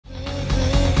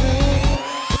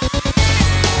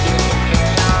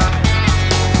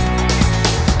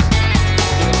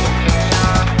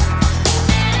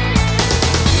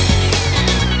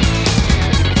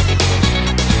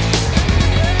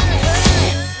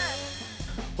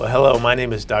Well, hello, my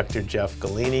name is Dr. Jeff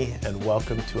Golini, and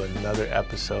welcome to another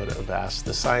episode of Ask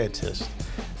the Scientist.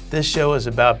 This show is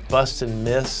about busting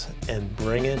myths and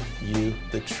bringing you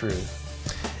the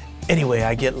truth. Anyway,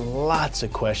 I get lots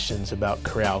of questions about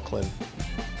creatine,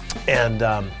 and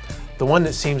the one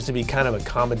that seems to be kind of a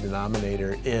common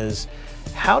denominator is,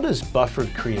 how does buffered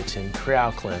creatine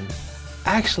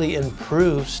actually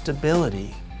improve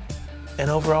stability and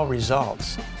overall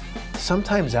results?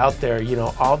 Sometimes out there,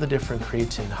 all the different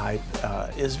creatine hype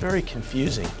is very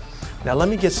confusing. Now let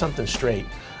me get something straight.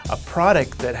 A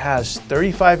product that has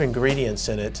 35 ingredients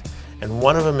in it, and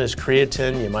one of them is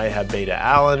creatine, you might have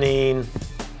beta-alanine,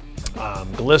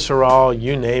 glycerol,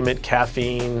 you name it,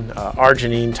 caffeine,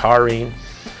 arginine, taurine.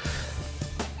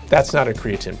 That's not a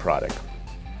creatine product.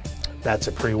 That's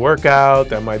a pre-workout,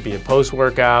 that might be a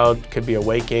post-workout, could be a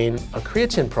weight gain. A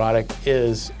creatine product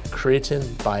is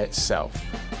creatine by itself.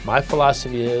 My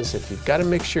philosophy is, if you've got to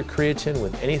mix your creatine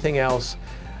with anything else,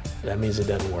 that means it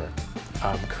doesn't work.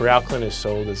 Creatine is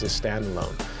sold as a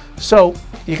standalone. So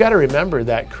you got to remember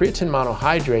that creatine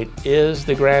monohydrate is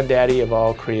the granddaddy of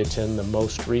all creatine, the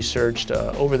most researched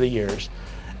over the years.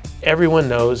 Everyone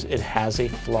knows it has a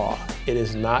flaw. It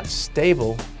is not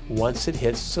stable once it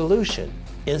hits solution.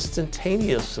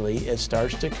 Instantaneously, it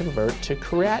starts to convert to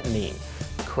creatinine.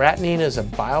 Creatinine is a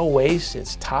bile waste,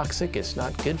 it's toxic, it's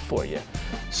not good for you.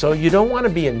 So you don't want to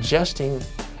be ingesting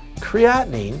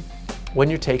creatinine when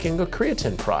you're taking a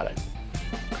creatine product.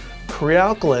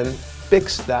 Creatine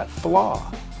fixed that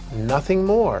flaw, nothing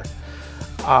more.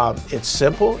 It's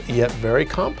simple yet very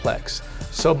complex.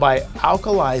 So by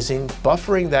alkalizing,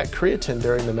 buffering that creatine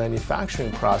during the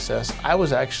manufacturing process, I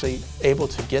was actually able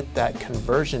to get that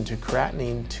conversion to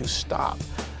creatinine to stop.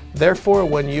 Therefore,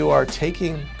 when you are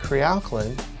taking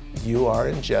creatine, you are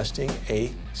ingesting a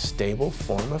stable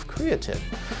form of creatine.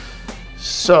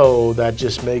 So that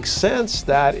just makes sense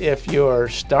that if you're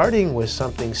starting with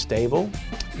something stable,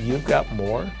 you've got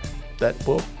more that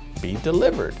will be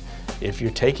delivered. If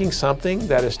you're taking something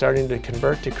that is starting to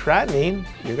convert to creatinine,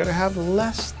 you're going to have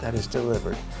less that is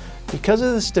delivered. Because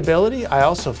of the stability, I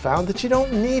also found that you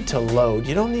don't need to load.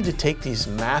 You don't need to take these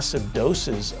massive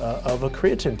doses of a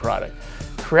creatine product.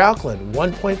 Creatine,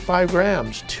 1.5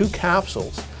 grams, 2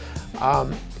 capsules,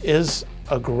 is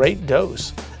a great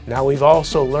dose. Now, we've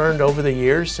also learned over the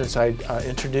years, since I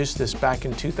introduced this back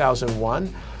in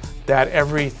 2001, that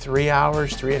every 3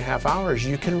 hours, 3.5 hours,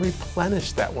 you can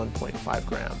replenish that 1.5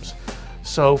 grams.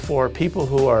 So for people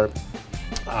who are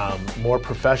more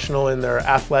professional in their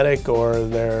athletic or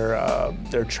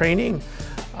their training,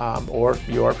 or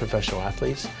you are professional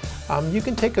athletes, you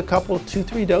can take a couple,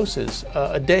 2-3 doses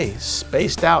a day,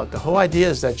 spaced out. The whole idea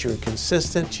is that you're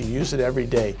consistent, you use it every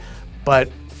day. But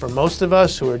for most of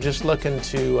us who are just looking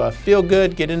to feel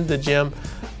good, get into the gym,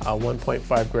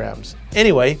 1.5 grams.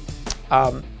 Anyway,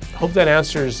 hope that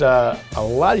answers a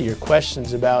lot of your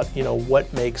questions about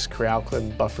what makes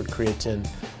creatine, buffered creatine,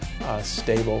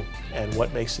 stable, and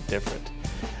what makes it different.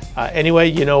 Anyway,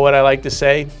 you know what I like to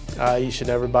say, you should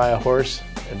never buy a horse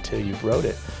until you've rode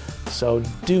it. So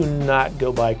do not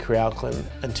go buy creatine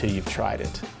until you've tried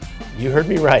it. You heard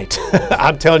me right.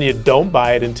 I'm telling you, don't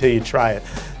buy it until you try it.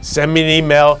 Send me an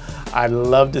email. I'd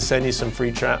love to send you some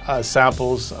free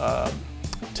samples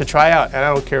to try out. And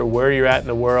I don't care where you're at in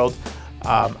the world,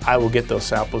 I will get those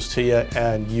samples to you,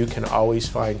 and you can always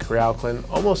find creatine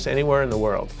almost anywhere in the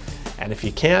world. And if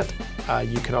you can't,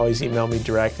 you can always email me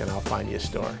direct and I'll find you a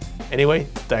store. Anyway,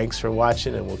 thanks for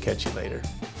watching, and we'll catch you later.